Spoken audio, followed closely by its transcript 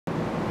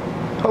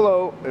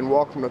Hello and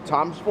welcome to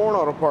Tom's Foreign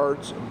Auto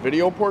Parts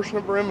video portion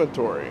of our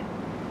inventory.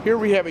 Here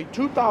we have a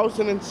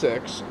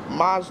 2006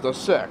 Mazda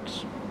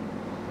 6.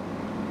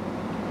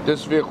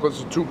 This vehicle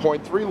is a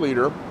 2.3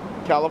 liter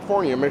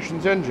California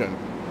emissions engine.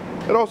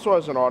 It also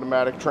has an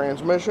automatic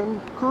transmission,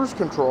 cruise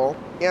control,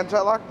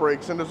 anti-lock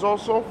brakes, and is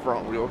also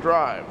front wheel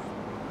drive.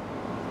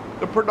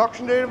 The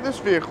production date of this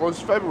vehicle is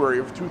February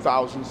of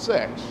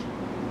 2006.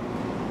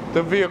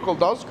 The vehicle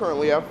does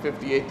currently have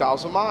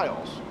 58,000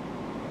 miles.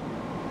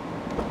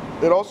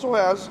 It also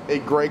has a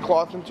gray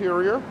cloth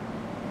interior,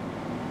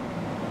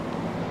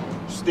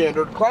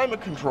 standard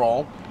climate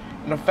control,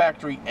 and a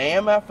factory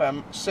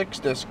AM/FM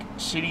 6-disc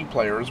CD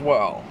player as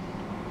well.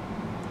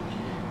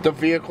 The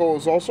vehicle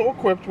is also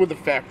equipped with a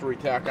factory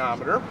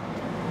tachometer.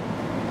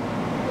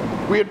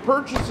 We had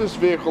purchased this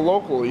vehicle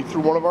locally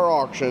through one of our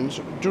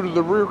auctions due to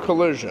the rear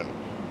collision.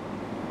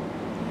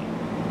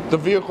 The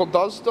vehicle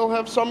does still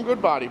have some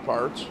good body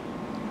parts.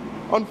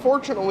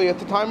 Unfortunately, at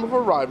the time of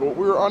arrival,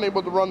 we were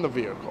unable to run the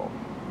vehicle.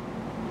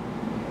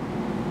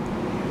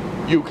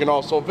 You can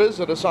also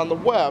visit us on the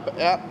web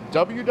at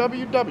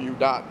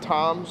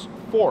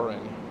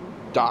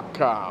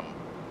www.tomsforeign.com.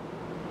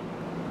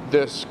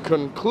 This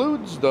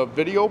concludes the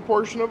video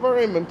portion of our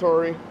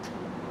inventory.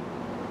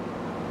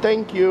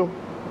 Thank you.